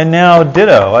old, and now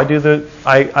ditto.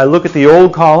 I look at the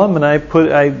old column and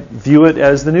I view it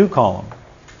as the new column.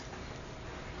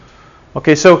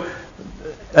 Okay, so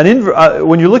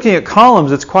when you're looking at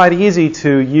columns, it's quite easy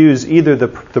to use either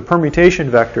the permutation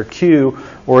vector Q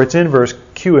or its inverse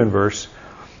Q inverse.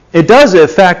 It does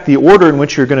affect the order in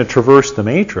which you're going to traverse the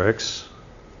matrix,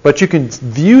 but you can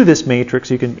view this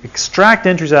matrix, you can extract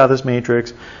entries out of this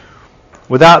matrix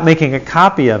without making a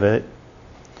copy of it.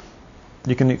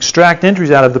 You can extract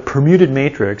entries out of the permuted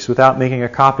matrix without making a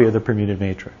copy of the permuted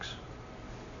matrix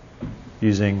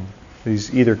using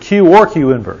these either Q or Q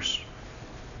inverse.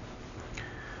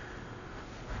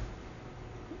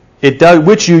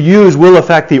 Which you use will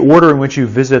affect the order in which you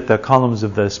visit the columns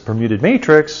of this permuted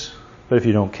matrix, but if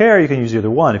you don't care, you can use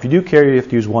either one. If you do care, you have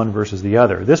to use one versus the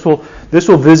other. This will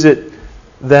visit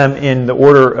them in the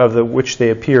order of which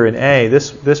they appear in A.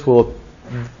 This will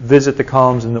visit the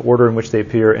columns in the order in which they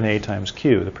appear in A times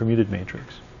Q, the permuted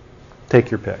matrix. Take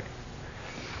your pick.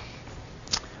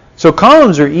 So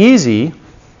columns are easy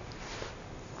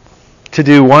to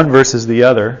do one versus the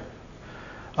other.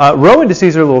 Row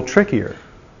indices are a little trickier.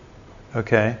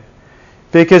 Okay?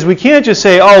 Because we can't just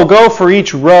say, oh, go for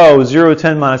each row 0,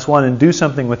 10, minus 1 and do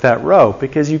something with that row,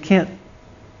 because you can't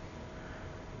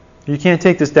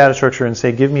take this data structure and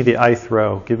say, give me the ith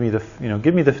row, give me the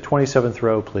 27th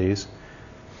row, please.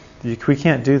 We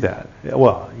can't do that.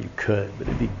 Well, you could, but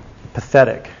it'd be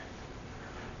pathetic.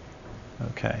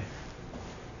 Okay.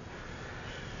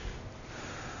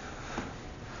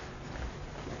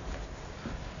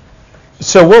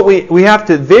 So what we have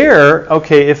to there,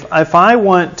 okay, if I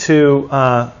want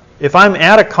to, if I'm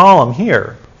at a column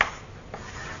here,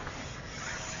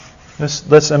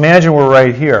 let's imagine we're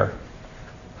right here,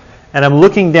 and I'm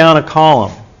looking down a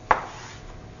column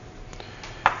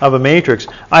of a matrix.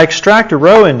 I extract a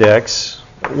row index.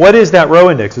 What is that row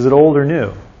index? Is it old or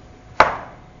new?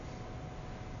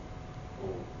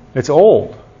 It's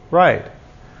old, right.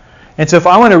 And so if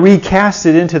I want to recast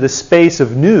it into the space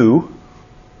of new,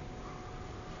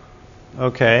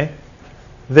 okay,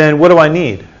 then what do I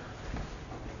need?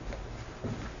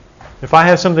 If I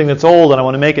have something that's old and I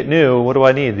want to make it new, what do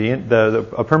I need?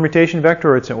 A permutation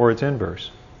vector or its inverse?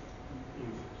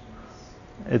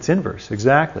 It's inverse,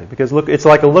 exactly. Because look, it's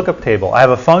like a lookup table. I have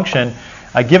a function,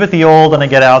 I give it the old and I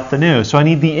get out the new. So I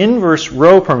need the inverse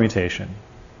row permutation.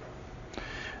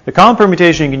 The column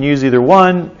permutation, you can use either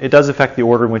one. It does affect the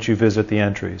order in which you visit the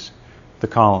entries, the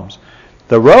columns.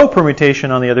 The row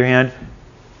permutation, on the other hand,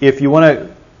 if you want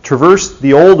to traverse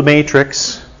the old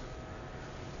matrix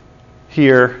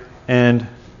here and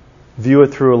view it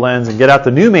through a lens and get out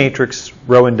the new matrix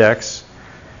row index,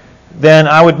 then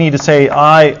I would need to say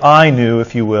I new,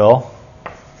 if you will,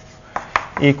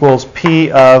 equals P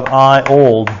of I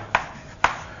old,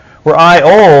 where I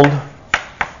old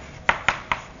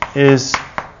is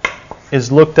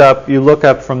looked up, you look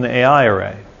up from the AI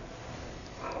array.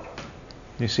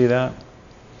 You see that?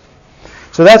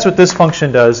 So that's what this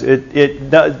function does. It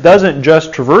doesn't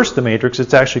just traverse the matrix,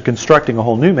 it's actually constructing a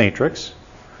whole new matrix.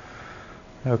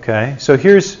 Okay, so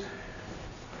here's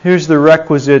the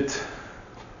requisite,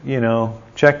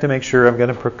 check to make sure I'm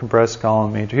going to compress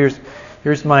column matrix.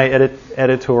 Here's my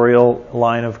editorial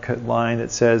line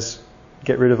that says,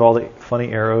 get rid of all the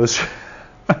funny arrows.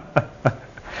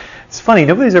 It's funny,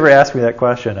 nobody's ever asked me that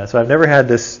question, so I've never had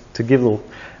this to give little,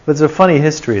 but it's a funny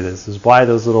history of this, is why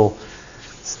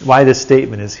this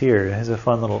statement is here. It has a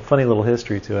funny little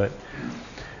history to it.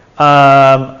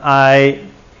 I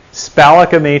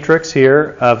spallic a matrix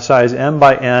here of size m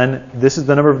by n. This is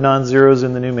the number of non-zeros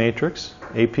in the new matrix.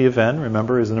 AP of n,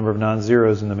 remember, is the number of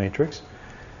non-zeros in the matrix.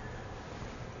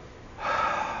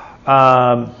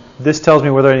 This tells me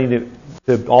whether I need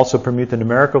to also permute the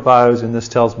numerical values, and this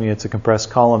tells me it's a compressed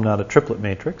column, not a triplet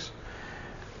matrix.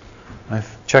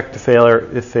 I've checked the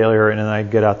failure, and then I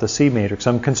get out the C matrix.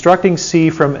 I'm constructing C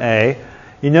from A.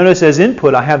 You notice as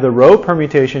input I have the row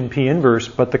permutation P inverse,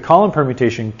 but the column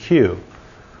permutation Q.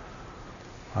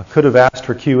 I could have asked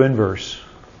for Q inverse.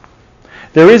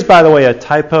 There is, by the way, a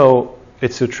typo.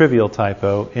 It's a trivial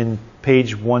typo in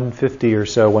page 150 or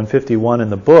so, 151 in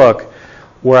the book,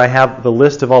 where I have the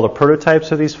list of all the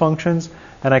prototypes of these functions,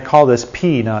 and I call this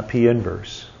P, not P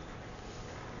inverse.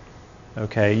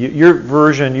 Okay, your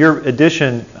version, your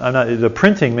edition, the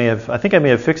printing may have, I think I may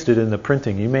have fixed it in the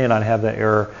printing. You may not have that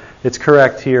error. It's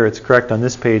correct here. It's correct on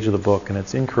this page of the book, and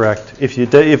it's incorrect. If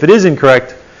it is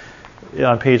incorrect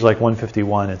on page like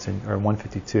 151, or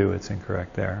 152, it's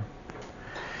incorrect there.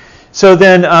 So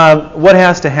then, what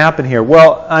has to happen here?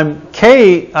 Well,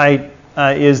 K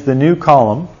is the new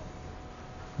column.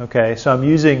 Okay, so I'm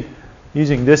using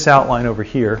this outline over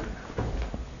here.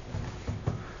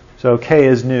 So K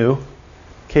is new.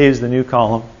 K is the new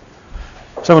column.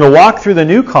 So I'm going to walk through the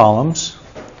new columns,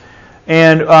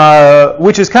 and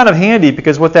which is kind of handy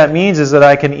because what that means is that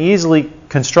I can easily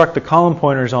construct the column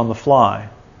pointers on the fly.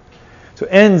 So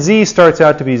NZ starts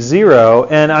out to be 0,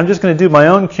 and I'm just going to do my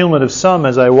own cumulative sum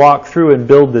as I walk through and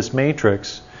build this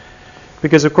matrix.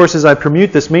 Because, of course, as I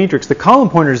permute this matrix, the column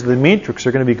pointers of the matrix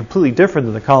are going to be completely different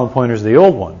than the column pointers of the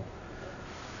old one.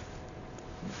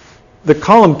 The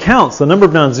column counts, the number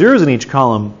of non-zeros in each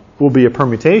column will be a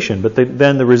permutation, but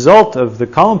then the result of the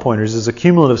column pointers is a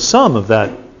cumulative sum of that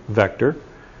vector.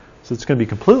 So it's going to be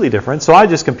completely different. So I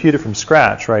just compute it from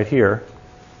scratch right here.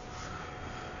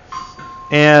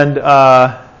 And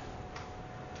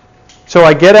so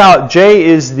I get out J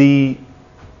is the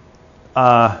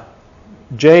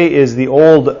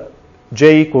old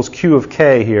J equals Q of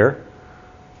K here.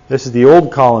 This is the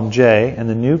old column J and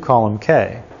the new column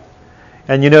K.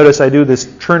 And you notice I do this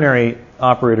ternary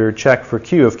operator check for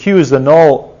Q. If Q is the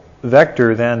null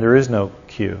vector, then there is no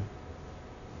Q.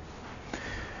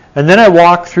 And then I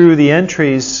walk through the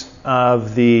entries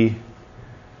of the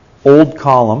old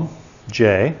column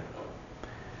J,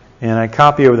 and I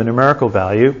copy over the numerical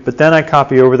value, but then I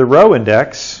copy over the row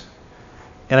index,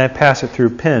 and I pass it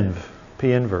through PINV,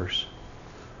 P inverse.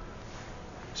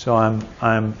 So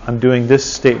I'm doing this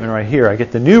statement right here. I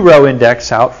get the new row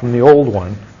index out from the old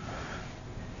one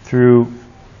through,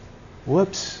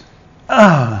 whoops,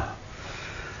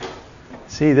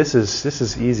 See, this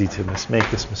is easy to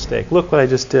make this mistake. Look what I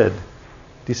just did. Do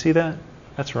you see that?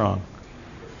 That's wrong.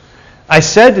 I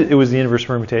said it was the inverse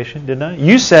permutation, didn't I?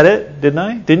 You said it, didn't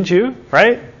I? Didn't you?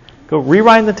 Right? Go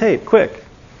rewind the tape, quick.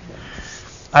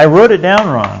 I wrote it down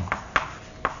wrong.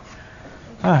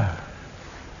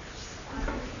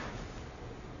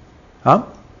 Huh?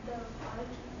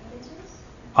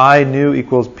 I new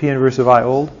equals P inverse of I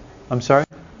old. I'm sorry?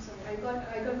 I got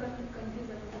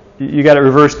confused. You got it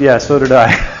reversed? Yeah, so did I.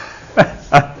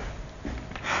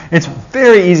 It's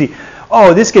very easy.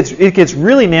 Oh, it gets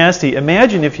really nasty.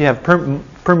 Imagine if you have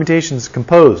permutations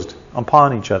composed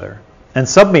upon each other and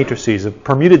submatrices,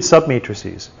 permuted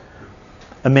submatrices.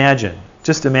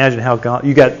 Just imagine how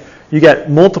you got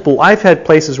multiple. I've had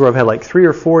places where I've had like 3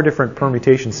 or 4 different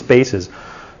permutation spaces.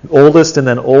 Oldest and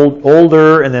then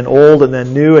older and then old and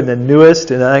then new and then newest,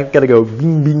 and I got to go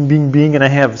bing bing bing bing, and I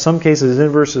have some cases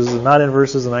inverses and not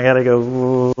inverses, and I got to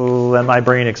go, and my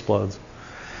brain explodes.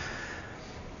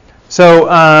 So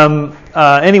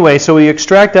anyway, so we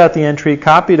extract out the entry,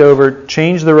 copy it over,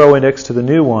 change the row index to the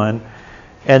new one,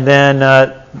 and then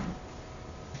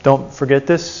don't forget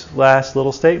this last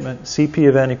little statement: CP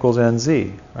of n equals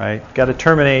NZ. Right? Got to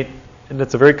terminate, and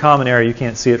that's a very common error. You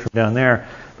can't see it from down there.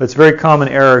 But it's a very common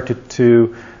error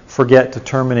to forget to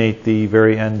terminate the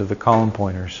very end of the column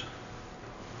pointers.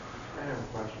 I have a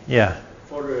question. Yeah.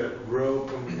 For the row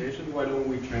permutation, why don't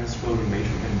we transpose the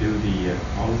matrix and do the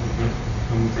column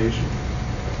permutation?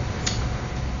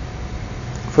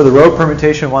 For the row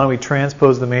permutation, why don't we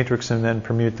transpose the matrix and then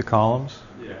permute the columns?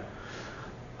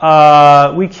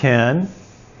 Yeah. We can,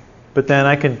 but then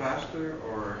I can Faster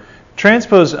or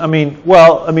transpose. I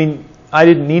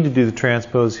didn't need to do the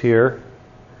transpose here.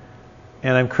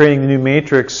 And I'm creating the new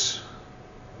matrix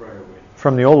right away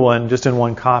from the old one just in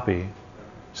one copy.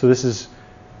 So this is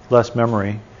less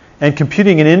memory. And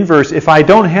computing an inverse, if I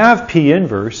don't have P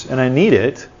inverse and I need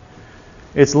it,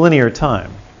 it's linear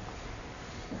time.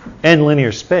 And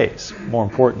linear space, more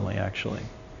importantly, actually.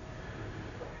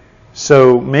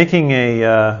 So making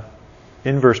a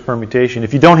inverse permutation,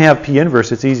 if you don't have P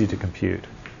inverse, it's easy to compute.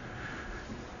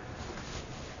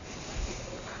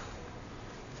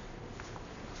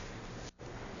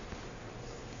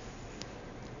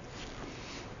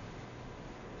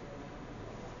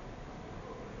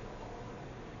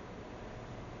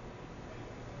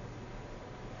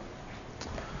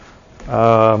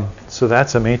 So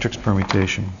that's a matrix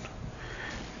permutation.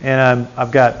 And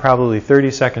I've got probably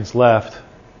 30 seconds left.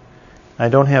 I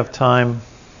don't have time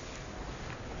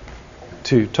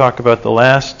to talk about the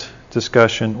last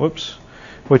discussion, which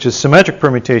is symmetric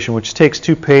permutation, which takes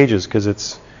 2 pages because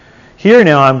it's here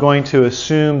now. I'm going to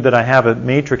assume that I have a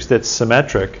matrix that's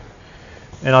symmetric,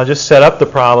 and I'll just set up the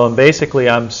problem. Basically,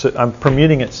 I'm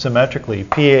permuting it symmetrically,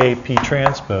 PA, P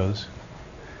transpose.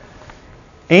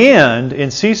 And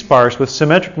in C-sparse, with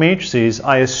symmetric matrices,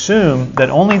 I assume that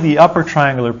only the upper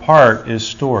triangular part is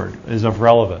stored, is of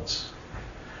relevance.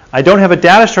 I don't have a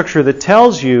data structure that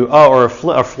tells you, or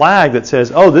a flag that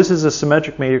says, oh, this is a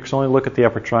symmetric matrix, only look at the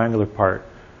upper triangular part.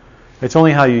 It's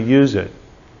only how you use it.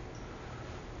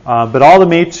 But all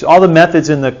the methods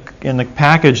in the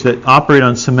package that operate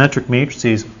on symmetric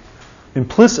matrices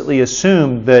implicitly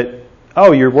assume that,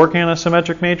 oh, you're working on a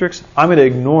symmetric matrix? I'm going to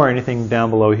ignore anything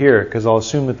down below here because I'll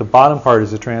assume that the bottom part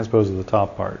is the transpose of the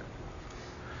top part.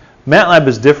 MATLAB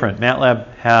is different. MATLAB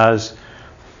has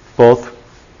both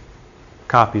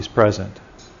copies present.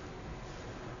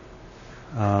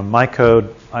 My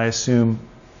code, I assume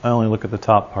I only look at the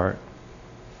top part.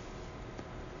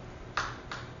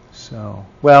 So,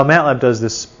 well, MATLAB does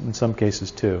this in some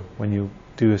cases too. When you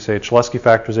do, say, Cholesky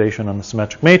factorization on the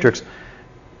symmetric matrix,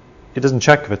 it doesn't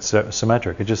check if it's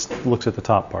symmetric. It just looks at the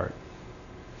top part.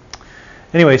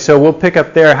 Anyway, so we'll pick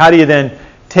up there. How do you then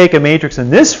take a matrix in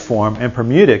this form and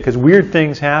permute it? Because weird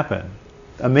things happen.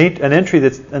 An entry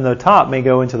that's in the top may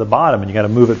go into the bottom, and you got to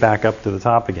move it back up to the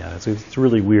top again. It's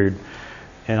really weird,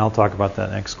 and I'll talk about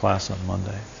that next class on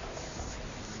Monday.